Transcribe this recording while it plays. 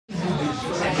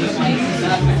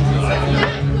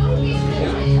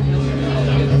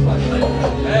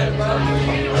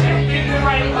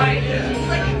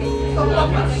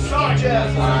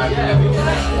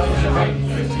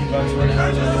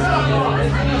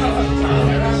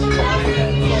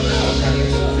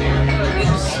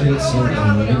It's a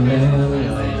lonely man,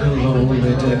 like a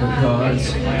lonely deck of cards.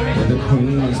 When the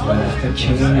queen is left, the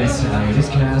king inside his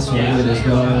castle with his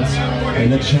guards.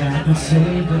 And the jack would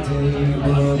save the day,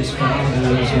 but his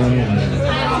father is gone.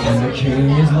 And the king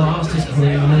has lost his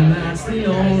queen, and that's the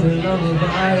only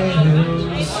lullaby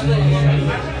he'll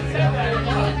sing.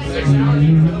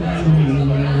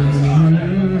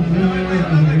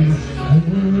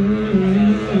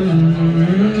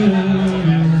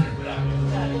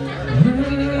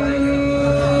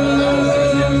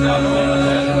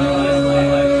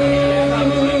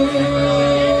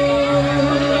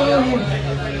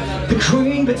 The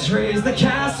queen betrays the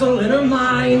castle in her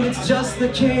mind. It's just the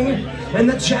king, and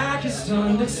the jack is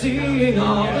stunned at seeing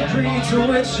all the greed to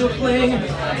which she'll cling.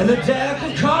 And the deck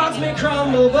of cards may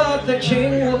crumble, but the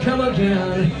king will come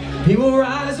again. He will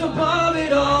rise above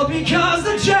it all because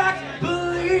the jack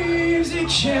believes he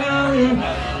can.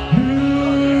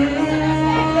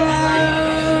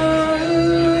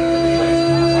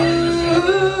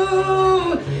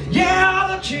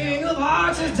 Yeah, the king of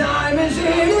hearts has diamonds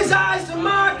in his eyes to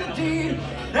mark the deed.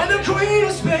 And the queen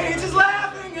of spades is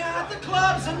laughing at the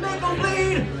clubs and make them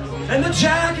bleed. And the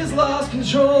jack has lost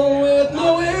control with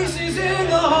no aces in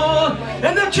the hole.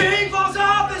 And the king falls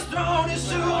off his throne, his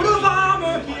suit of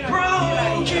armor,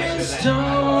 broken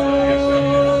stone.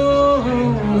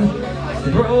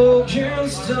 Broken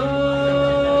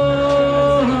stone.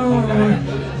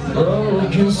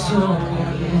 Broken stone.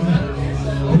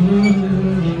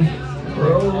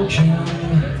 Broken.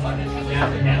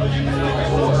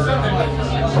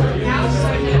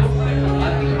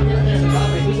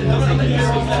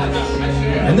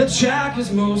 And the jack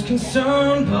is most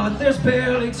concerned, but there's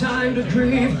barely time to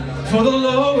grieve. For the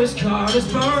lowest card is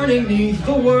burning neath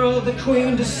the world the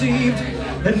queen deceived.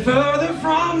 And further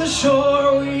from the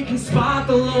shore we can spot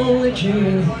the lonely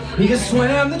king. He has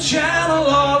swam the channel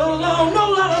all alone, no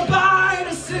lullaby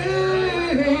to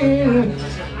sing.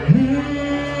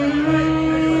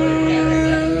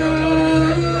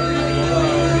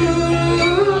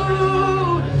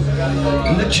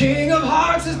 The king of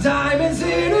hearts has diamonds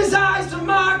in his eyes to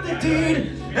mark the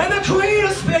deed. And the queen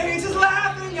of spades is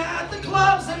laughing at the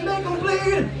clubs and make them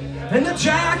bleed. And the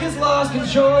jack has lost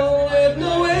control with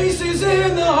no aces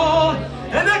in the hole.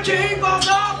 And the king falls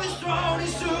off his throne,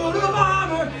 his suit of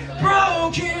armor,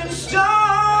 broken stone.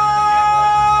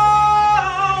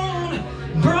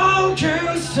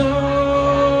 Broken stone.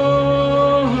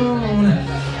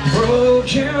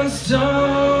 Broken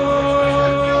stone.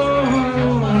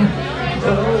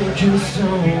 Broken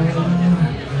stone,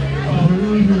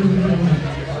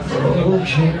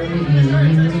 broken.